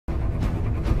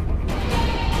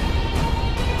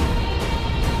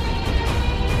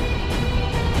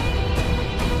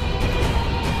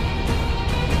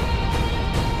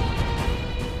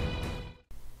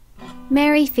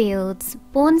Mary Fields,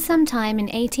 born sometime in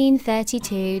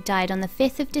 1832, died on the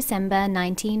 5th of December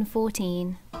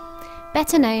 1914.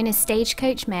 Better known as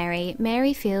Stagecoach Mary,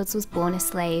 Mary Fields was born a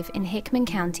slave in Hickman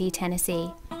County, Tennessee.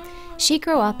 She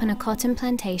grew up on a cotton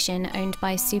plantation owned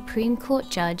by Supreme Court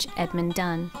Judge Edmund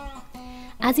Dunn.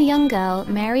 As a young girl,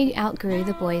 Mary outgrew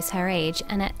the boys her age,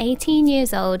 and at 18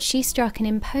 years old she struck an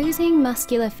imposing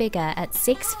muscular figure at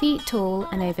 6 feet tall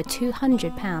and over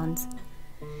 200 pounds.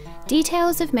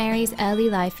 Details of Mary's early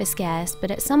life are scarce,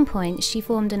 but at some point she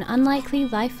formed an unlikely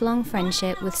lifelong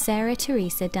friendship with Sarah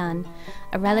Teresa Dunn,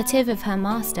 a relative of her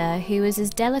master who was as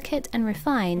delicate and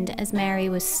refined as Mary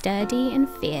was sturdy and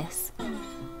fierce.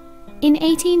 In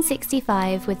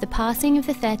 1865, with the passing of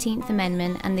the 13th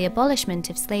Amendment and the abolishment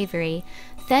of slavery,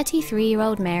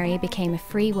 33-year-old Mary became a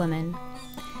free woman.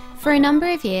 For a number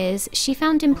of years, she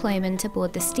found employment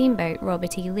aboard the steamboat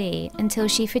Robert E. Lee until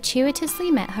she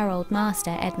fortuitously met her old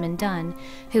master, Edmund Dunn,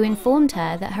 who informed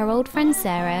her that her old friend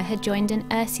Sarah had joined an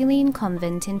Ursuline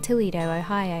convent in Toledo,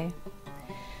 Ohio.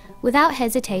 Without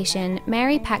hesitation,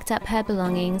 Mary packed up her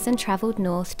belongings and travelled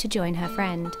north to join her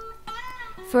friend.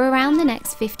 For around the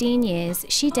next 15 years,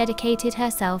 she dedicated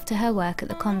herself to her work at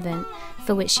the convent,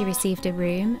 for which she received a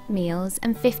room, meals,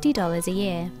 and $50 a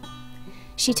year.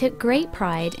 She took great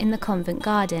pride in the convent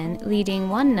garden, leading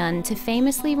one nun to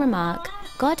famously remark,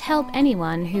 "God help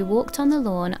anyone who walked on the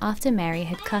lawn after Mary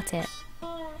had cut it."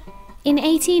 In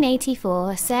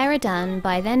 1884, Sarah Dunn,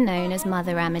 by then known as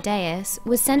Mother Amadeus,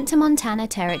 was sent to Montana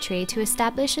Territory to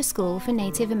establish a school for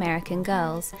Native American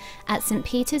girls at St.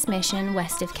 Peter's Mission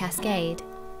west of Cascade.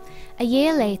 A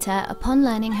year later, upon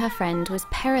learning her friend was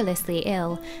perilously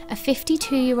ill, a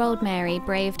 52-year-old Mary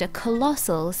braved a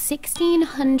colossal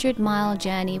 1,600-mile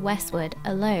journey westward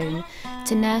alone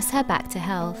to nurse her back to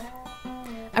health.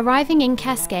 Arriving in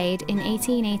Cascade in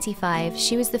 1885,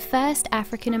 she was the first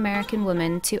African-American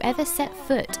woman to ever set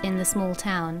foot in the small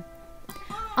town.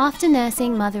 After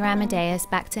nursing Mother Amadeus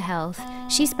back to health,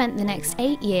 she spent the next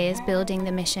 8 years building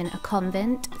the mission a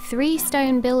convent, 3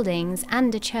 stone buildings,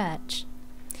 and a church.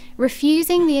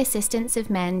 Refusing the assistance of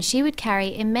men, she would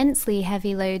carry immensely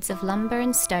heavy loads of lumber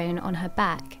and stone on her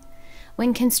back.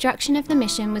 When construction of the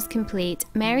mission was complete,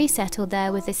 Mary settled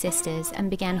there with the sisters and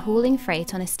began hauling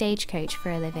freight on a stagecoach for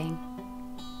a living.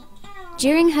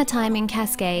 During her time in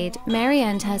Cascade, Mary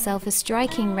earned herself a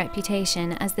striking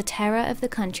reputation as the terror of the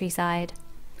countryside.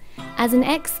 As an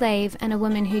ex-slave and a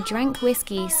woman who drank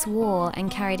whiskey, swore, and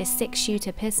carried a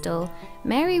 6-shooter pistol,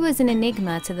 Mary was an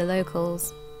enigma to the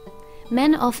locals.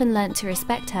 Men often learnt to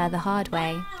respect her the hard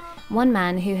way. One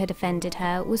man who had offended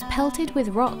her was pelted with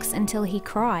rocks until he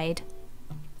cried.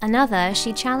 Another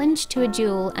she challenged to a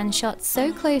duel and shot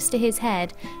so close to his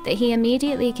head that he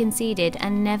immediately conceded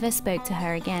and never spoke to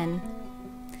her again.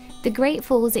 The Great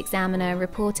Falls Examiner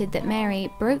reported that Mary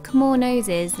broke more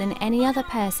noses than any other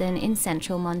person in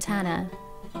central Montana.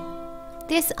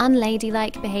 This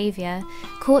unladylike behaviour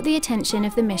caught the attention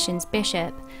of the mission's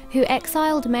bishop, who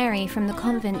exiled Mary from the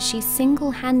convent she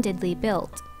single-handedly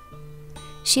built.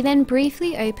 She then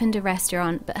briefly opened a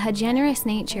restaurant, but her generous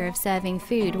nature of serving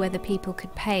food whether people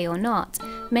could pay or not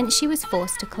meant she was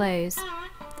forced to close.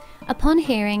 Upon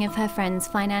hearing of her friend's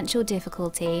financial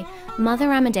difficulty,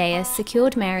 Mother Amadeus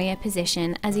secured Mary a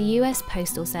position as a U.S.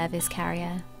 Postal Service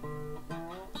carrier.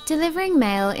 Delivering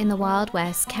mail in the Wild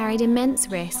West carried immense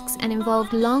risks and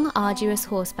involved long, arduous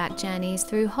horseback journeys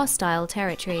through hostile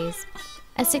territories.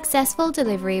 A successful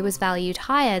delivery was valued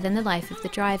higher than the life of the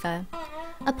driver.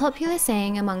 A popular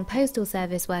saying among postal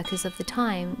service workers of the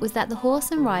time was that the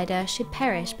horse and rider should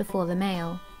perish before the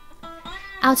mail.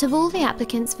 Out of all the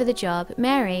applicants for the job,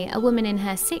 Mary, a woman in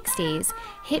her 60s,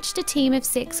 hitched a team of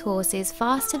 6 horses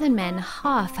faster than men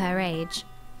half her age.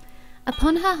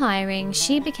 Upon her hiring,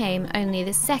 she became only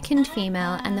the 2nd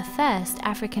female and the 1st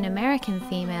African-American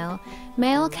female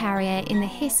mail carrier in the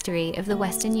history of the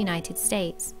western United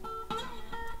States.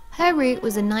 Her route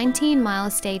was a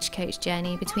 19-mile stagecoach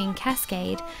journey between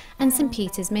Cascade and St.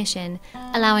 Peter's Mission,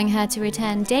 allowing her to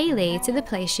return daily to the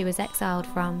place she was exiled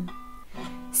from.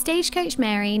 Stagecoach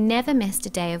Mary never missed a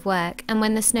day of work, and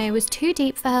when the snow was too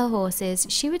deep for her horses,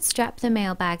 she would strap the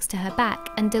mail bags to her back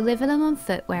and deliver them on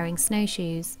foot wearing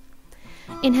snowshoes.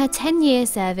 In her 10-year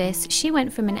service, she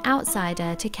went from an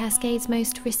outsider to Cascade's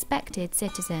most respected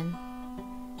citizen.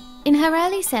 In her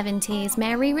early 70s,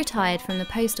 Mary retired from the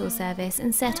Postal Service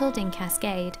and settled in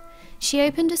Cascade. She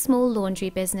opened a small laundry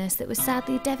business that was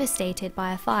sadly devastated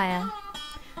by a fire.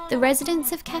 The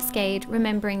residents of Cascade,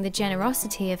 remembering the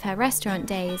generosity of her restaurant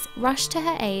days, rushed to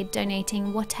her aid,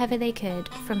 donating whatever they could,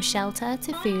 from shelter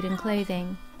to food and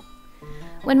clothing.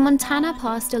 When Montana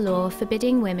passed a law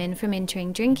forbidding women from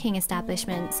entering drinking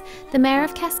establishments, the mayor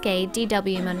of Cascade,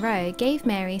 D.W. Monroe, gave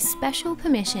Mary special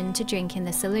permission to drink in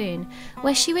the saloon,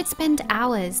 where she would spend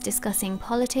hours discussing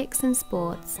politics and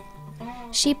sports.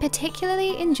 She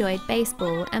particularly enjoyed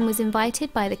baseball and was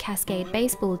invited by the Cascade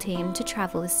baseball team to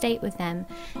travel the state with them,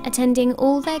 attending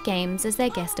all their games as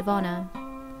their guest of honor.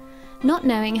 Not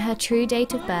knowing her true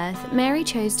date of birth, Mary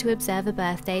chose to observe a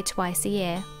birthday twice a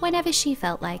year, whenever she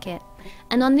felt like it,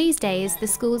 and on these days the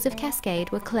schools of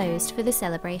Cascade were closed for the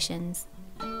celebrations.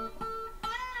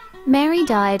 Mary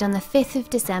died on the 5th of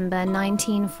December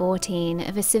 1914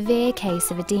 of a severe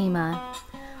case of edema.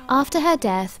 After her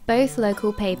death, both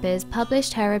local papers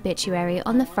published her obituary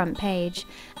on the front page,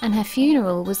 and her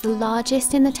funeral was the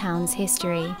largest in the town's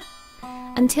history.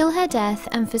 Until her death,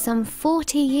 and for some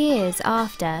 40 years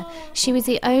after, she was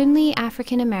the only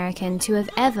African American to have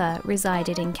ever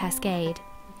resided in Cascade.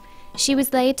 She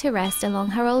was laid to rest along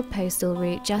her old postal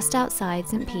route just outside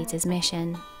St. Peter's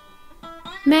Mission.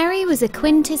 Mary was a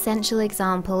quintessential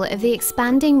example of the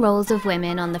expanding roles of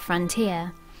women on the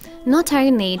frontier. Not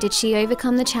only did she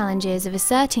overcome the challenges of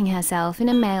asserting herself in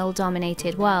a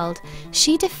male-dominated world,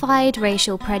 she defied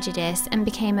racial prejudice and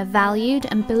became a valued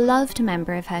and beloved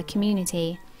member of her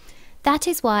community. That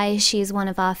is why she is one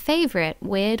of our favourite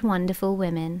Weird Wonderful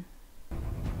women.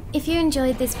 If you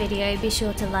enjoyed this video, be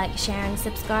sure to like, share and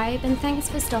subscribe, and thanks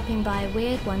for stopping by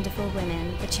Weird Wonderful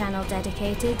Women, the channel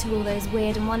dedicated to all those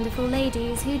weird and wonderful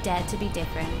ladies who dare to be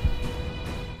different.